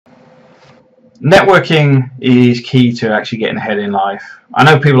networking is key to actually getting ahead in life. I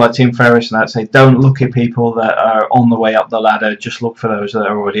know people like Tim Ferris and that say don't look at people that are on the way up the ladder, just look for those that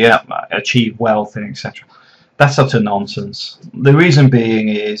are already up, achieve wealth and etc. That's such a nonsense. The reason being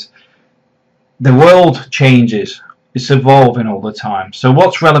is the world changes. It's evolving all the time. So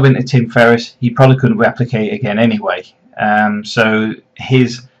what's relevant to Tim Ferris, he probably couldn't replicate again anyway. So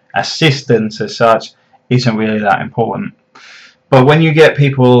his assistance as such isn't really that important. But when you get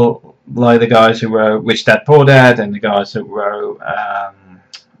people like the guys who wrote Rich Dad Poor Dad and the guys that wrote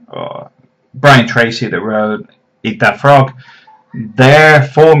Brian Tracy that wrote Eat That Frog, their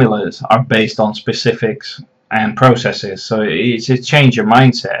formulas are based on specifics and processes. So it's a change your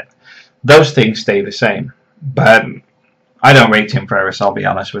mindset. Those things stay the same. But I don't rate Tim Ferris, I'll be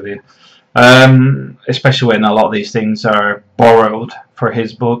honest with you. Especially when a lot of these things are borrowed for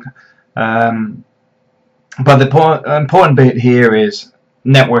his book. But the important bit here is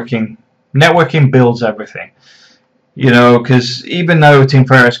networking. Networking builds everything. You know, because even though Tim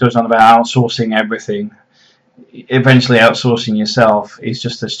Ferriss goes on about outsourcing everything, eventually outsourcing yourself is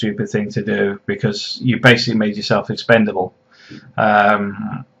just a stupid thing to do because you basically made yourself expendable.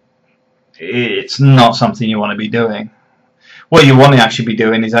 It's not something you want to be doing. What you want to actually be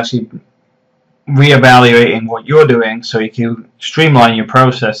doing is actually reevaluating what you're doing so you can streamline your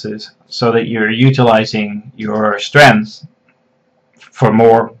processes so that you're utilizing your strengths for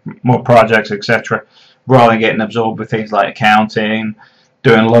more projects, etc., rather than getting absorbed with things like accounting,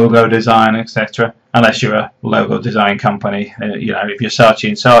 doing logo design, etc. Unless you're a logo design company. You know, if you're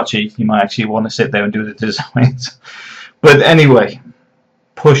Saatchi & you might actually want to sit there and do the designs. But anyway,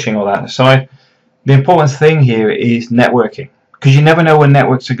 pushing all that aside, the important thing here is networking, because you never know where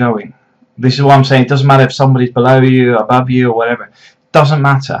networks are going. This is what I'm saying. It doesn't matter if somebody's below you, above you, or whatever. It doesn't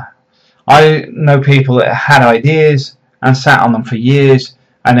matter. I know people that had ideas and sat on them for years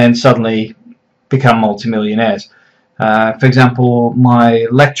and then suddenly become multimillionaires. For example, my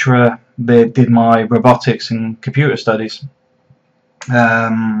lecturer that did my robotics and computer studies,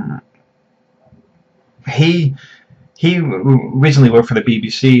 he originally worked for the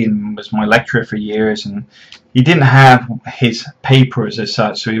BBC and was my lecturer for years, and he didn't have his papers as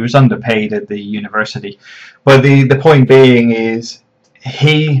such, so he was underpaid at the university. But the point being is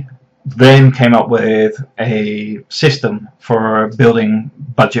he then came up with a system for building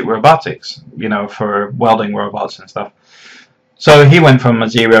budget robotics, you know, for welding robots and stuff. So he went from a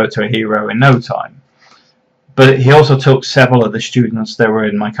zero to a hero in no time. But he also took several of the students that were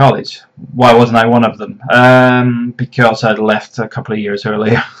in my college. Why wasn't I one of them? Because I'd left a couple of years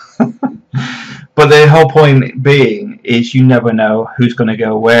earlier. But the whole point being is you never know who's going to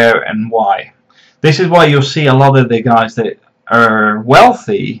go where and why. This is why you'll see a lot of the guys that are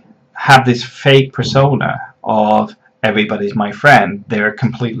wealthy have this fake persona of everybody's my friend. They're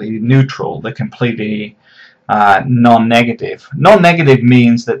completely neutral. They're completely non-negative. Non-negative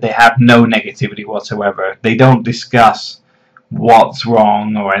means that they have no negativity whatsoever. They don't discuss what's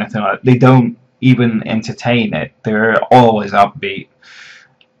wrong or anything like that. They don't even entertain it. They're always upbeat.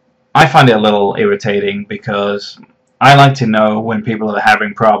 I find it a little irritating because I like to know when people are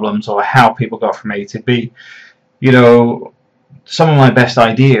having problems or how people got from A to B. You know, some of my best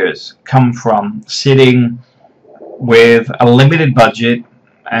ideas come from sitting with a limited budget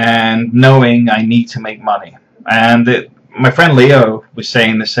and knowing I need to make money. And my friend Leo was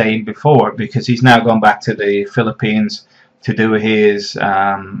saying the same before, because he's now gone back to the Philippines to do his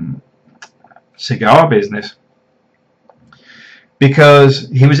cigar business. Because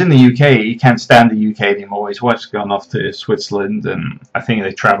he was in the UK, he can't stand the UK anymore. His wife's gone off to Switzerland, and I think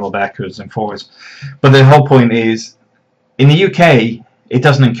they travel backwards and forwards. But the whole point is, in the UK, it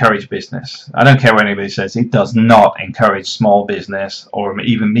doesn't encourage business. I don't care what anybody says. It does not encourage small business or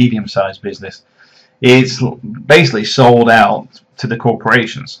even medium-sized business. It's basically sold out to the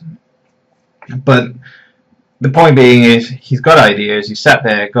corporations. But the point being is, he's got ideas. He sat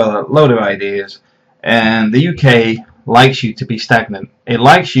there, got a load of ideas, and the UK likes you to be stagnant. It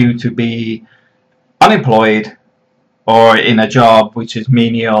likes you to be unemployed or in a job which is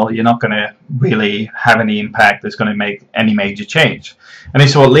menial. You're not going to really have any impact that's going to make any major change. And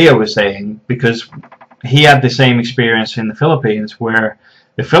this is what Leo was saying, because he had the same experience in the Philippines, where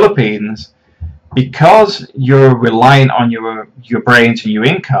the Philippines, because you're reliant on your brains and your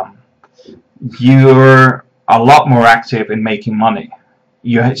income, you're a lot more active in making money.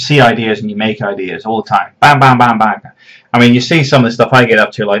 You see ideas and you make ideas all the time. Bam, bam, bam, bam. I mean, you see some of the stuff I get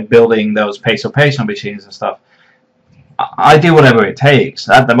up to, like building those peso machines and stuff. I do whatever it takes.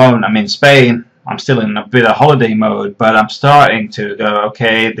 At the moment, I'm in Spain. I'm still in a bit of holiday mode, but I'm starting to go,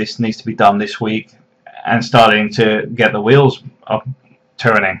 okay, this needs to be done this week, and starting to get the wheels up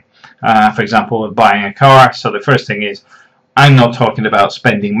turning. For example, with buying a car. So the first thing is, I'm not talking about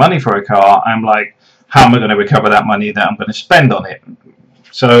spending money for a car. I'm like, how am I going to recover that money that I'm going to spend on it?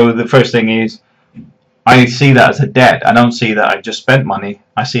 So the first thing is, I see that as a debt. I don't see that I've just spent money.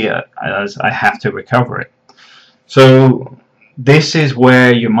 I see it as I have to recover it. So this is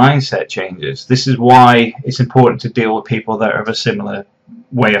where your mindset changes. This is why it's important to deal with people that are of a similar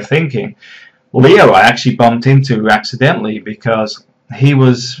way of thinking. Leo I actually bumped into accidentally because he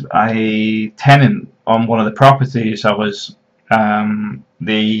was a tenant on one of the properties I was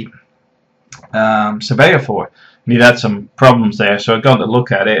the surveyor for. And he'd had some problems there, so I got to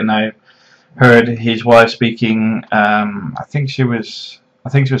look at it, and I heard his wife speaking. I think she was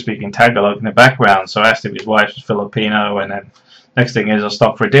speaking Tagalog in the background. So I asked if his wife was Filipino, and then next thing is I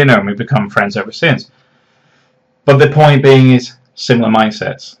stopped for dinner, and we've become friends ever since. But the point being is similar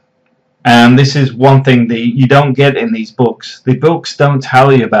mindsets. And this is one thing that you don't get in these books. The books don't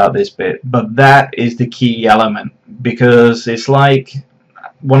tell you about this bit, but that is the key element, because it's like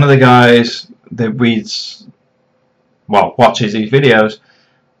one of the guys that watches these videos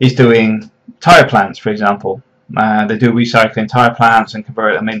is doing tire plants, for example. They do recycling tire plants and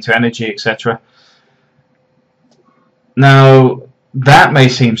convert them into energy, etc. Now, that may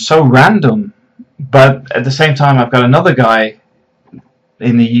seem so random, but at the same time, I've got another guy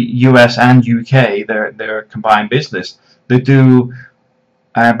in the US and UK, they're a combined business. They do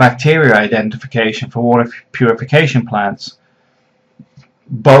bacteria identification for water purification plants.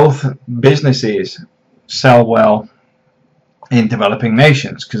 Both businesses sell well in developing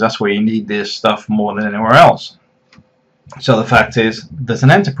nations, because that's where you need this stuff more than anywhere else. So the fact is, there's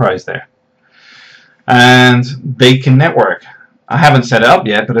an enterprise there, and they can network. I haven't set it up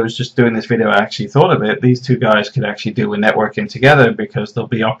yet, but I was just doing this video, I actually thought of it. These two guys could actually do a networking together, because they'll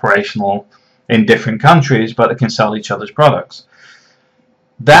be operational in different countries, but they can sell each other's products.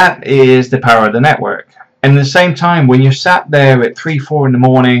 That is the power of the network. And at the same time, when you're sat there at 3, 4 in the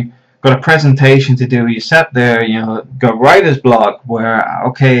morning, got a presentation to do, you sat there, you know, got writer's block where,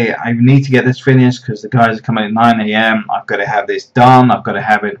 okay, I need to get this finished because the guys are coming at 9 AM, I've got to have this done, I've got to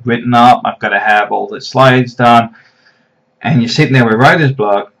have it written up, I've got to have all the slides done, and you're sitting there with writer's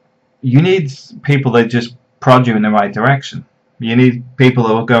block. You need people that just prod you in the right direction. You need people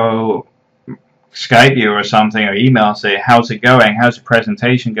that will go Skype you or something, or email, say, how's it going, how's the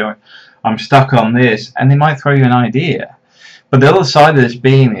presentation going, I'm stuck on this, and they might throw you an idea. But the other side of this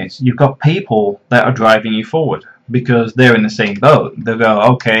being is, you've got people that are driving you forward because they're in the same boat. They'll go,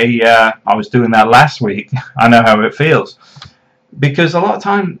 okay, yeah, I was doing that last week. I know how it feels. Because a lot of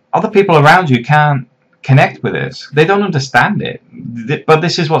time, other people around you can't connect with this. They don't understand it. But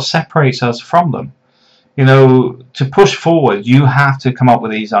this is what separates us from them. You know, to push forward, you have to come up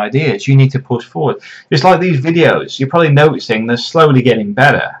with these ideas. You need to push forward. It's like these videos. You're probably noticing they're slowly getting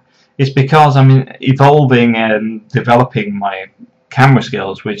better. It's because I'm evolving and developing my camera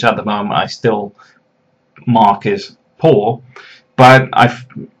skills, which at the moment I still mark as poor. But I've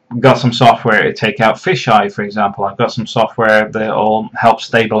got some software to take out fisheye, for example. I've got some software that will help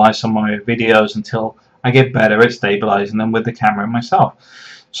stabilize some of my videos until I get better at stabilizing them with the camera myself.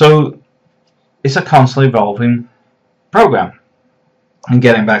 So it's a constantly evolving program. And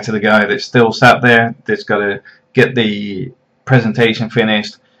getting back to the guy that's still sat there, that's got to get the presentation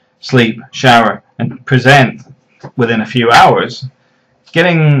finished, sleep, shower, and present within a few hours.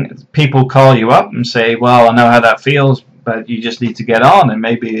 Getting people call you up and say, well, I know how that feels, but you just need to get on, and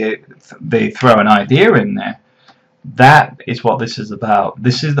maybe they throw an idea in there. That is what this is about.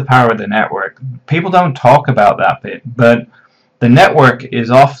 This is the power of the network. People don't talk about that bit, but the network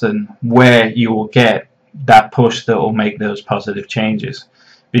is often where you will get that push that will make those positive changes,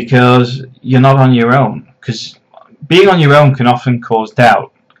 because you're not on your own. Because being on your own can often cause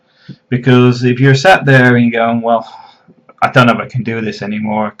doubt. Because if you're sat there and you're going, well, I don't know if I can do this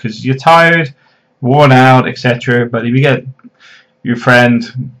anymore, because you're tired, worn out, etc. But if you get your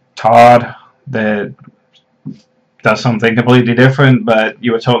friend Todd that does something completely different, but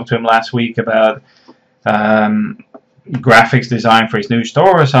you were talking to him last week about graphics design for his new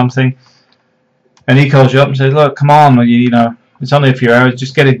store or something, and he calls you up and says, look, come on, you know, it's only a few hours,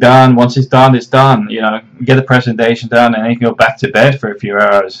 just get it done. Once it's done, it's done. You know, get the presentation done, and then you can go back to bed for a few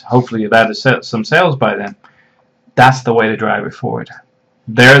hours. Hopefully you've had some sales by then. That's the way to drive it forward.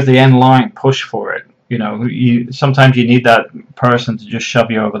 There's the end line. Push for it. You know, sometimes you need that person to just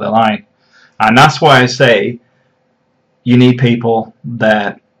shove you over the line. And that's why I say you need people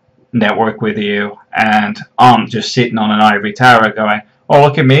that network with you and aren't just sitting on an ivory tower going, oh,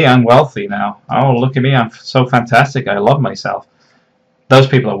 look at me, I'm wealthy now. Oh, look at me, I'm so fantastic, I love myself. Those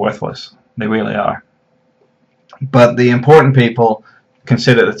people are worthless. They really are. But the important people can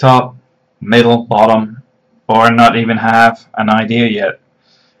sit at the top, middle, bottom, or not even have an idea yet.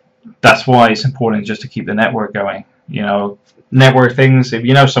 That's why it's important just to keep the network going. You know, network things, if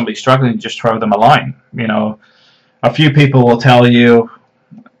you know somebody's struggling, just throw them a line. You know, a few people will tell you,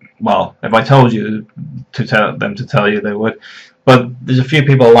 well, if I told you to tell them to tell you, they would. But there's a few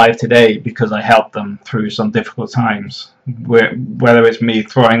people alive today because I helped them through some difficult times. Whether it's me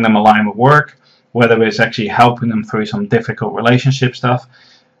throwing them a line of work, whether it's actually helping them through some difficult relationship stuff,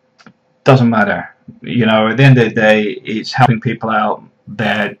 doesn't matter. You know, at the end of the day, it's helping people out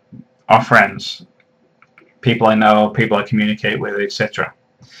that are friends, people I know, people I communicate with, etc.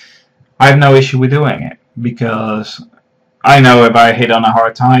 I have no issue with doing it because I know if I hit on a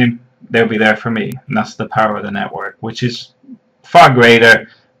hard time, they'll be there for me. And that's the power of the network, which is far greater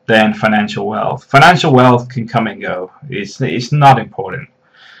than financial wealth. Financial wealth can come and go. It's not important.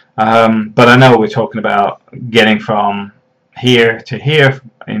 But I know we're talking about getting from here to here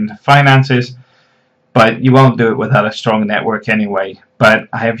in finances, but you won't do it without a strong network anyway. But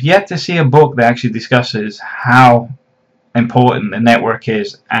I have yet to see a book that actually discusses how important the network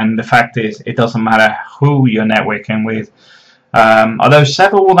is, and the fact is it doesn't matter who you're networking with. Although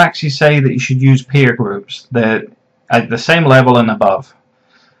several will actually say that you should use peer groups that at the same level and above.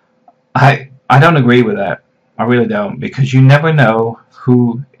 I don't agree with that. I really don't, because you never know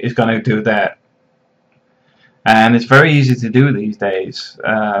who is going to do that, and it's very easy to do these days.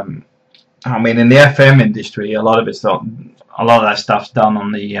 I mean, in the FM industry, a lot of that stuff's done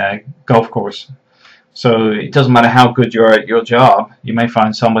on the golf course. So it doesn't matter how good you're at your job. You may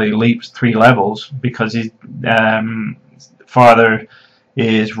find somebody who leaps 3 levels because his father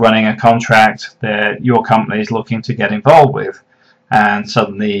is running a contract that your company is looking to get involved with, and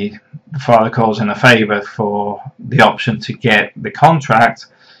suddenly the father calls in a favour for the option to get the contract,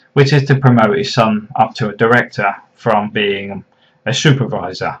 which is to promote his son up to a director from being a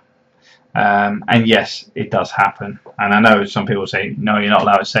supervisor. And yes, it does happen, and I know some people say no, you're not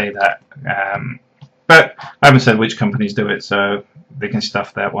allowed to say that, but I haven't said which companies do it, so they can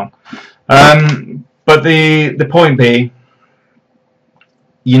stuff that one. But the point being,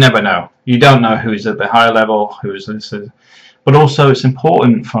 you never know. You don't know who's at the higher level, who's this, but also it's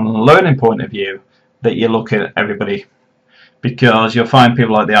important from a learning point of view that you look at everybody, because you'll find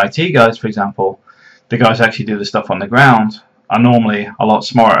people like the IT guys, for example, the guys that actually do the stuff on the ground, are normally a lot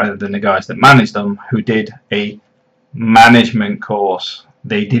smarter than the guys that manage them, who did a management course.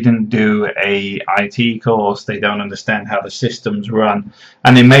 They didn't do a IT course. They don't understand how the systems run,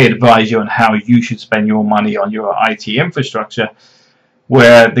 and they may advise you on how you should spend your money on your IT infrastructure,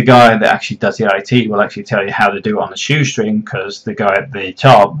 where the guy that actually does the IT will actually tell you how to do it on the shoestring, because the guy at the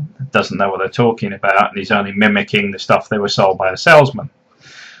top doesn't know what they're talking about, and he's only mimicking the stuff they were sold by a salesman.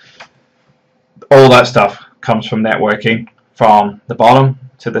 All that stuff comes from networking, from the bottom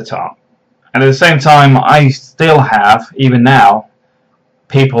to the top. And at the same time, I still have, even now,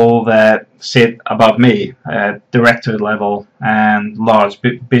 people that sit above me at director level and large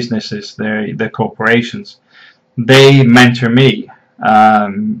businesses, they're corporations. They mentor me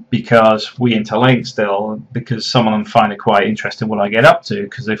because we interlink still, because some of them find it quite interesting what I get up to,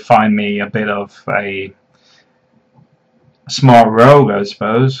 because they find me a bit of a smart rogue, I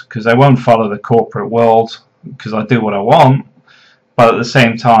suppose, because I won't follow the corporate world, because I do what I want. But at the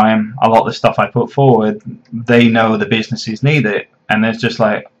same time, a lot of the stuff I put forward, they know the businesses need it, and it's just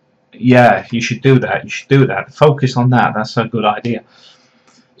like, yeah, you should do that, you should do that, focus on that, that's a good idea.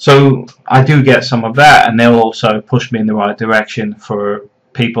 So I do get some of that, and they'll also push me in the right direction for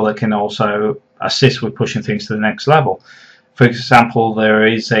people that can also assist with pushing things to the next level. For example, there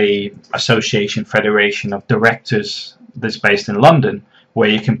is a association federation of directors that's based in London, where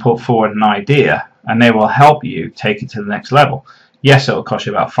you can put forward an idea and they will help you take it to the next level. Yes, it will cost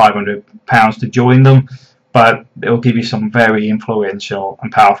you about £500 to join them, but it will give you some very influential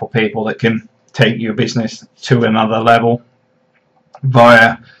and powerful people that can take your business to another level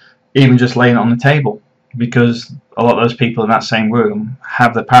via even just laying it on the table, because a lot of those people in that same room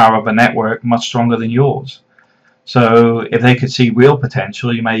have the power of a network much stronger than yours. So if they could see real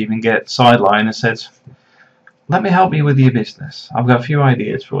potential, you may even get sidelined and said, let me help you with your business, I've got a few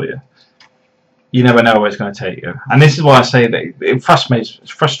ideas for you. You never know where it's going to take you. And this is why I say that it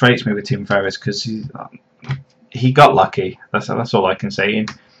frustrates me with Tim Ferris, because he got lucky. That's all I can say.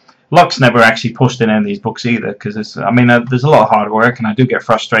 And luck's never actually pushed in any of these books either, because there's a lot of hard work, and I do get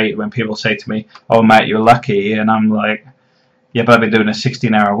frustrated when people say to me, oh Matt, you're lucky, and I'm like, yeah, but I've been doing a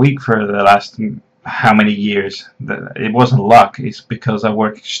 16-hour week for the last how many years. It wasn't luck, it's because I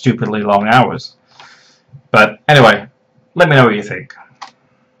work stupidly long hours. But anyway, let me know what you think.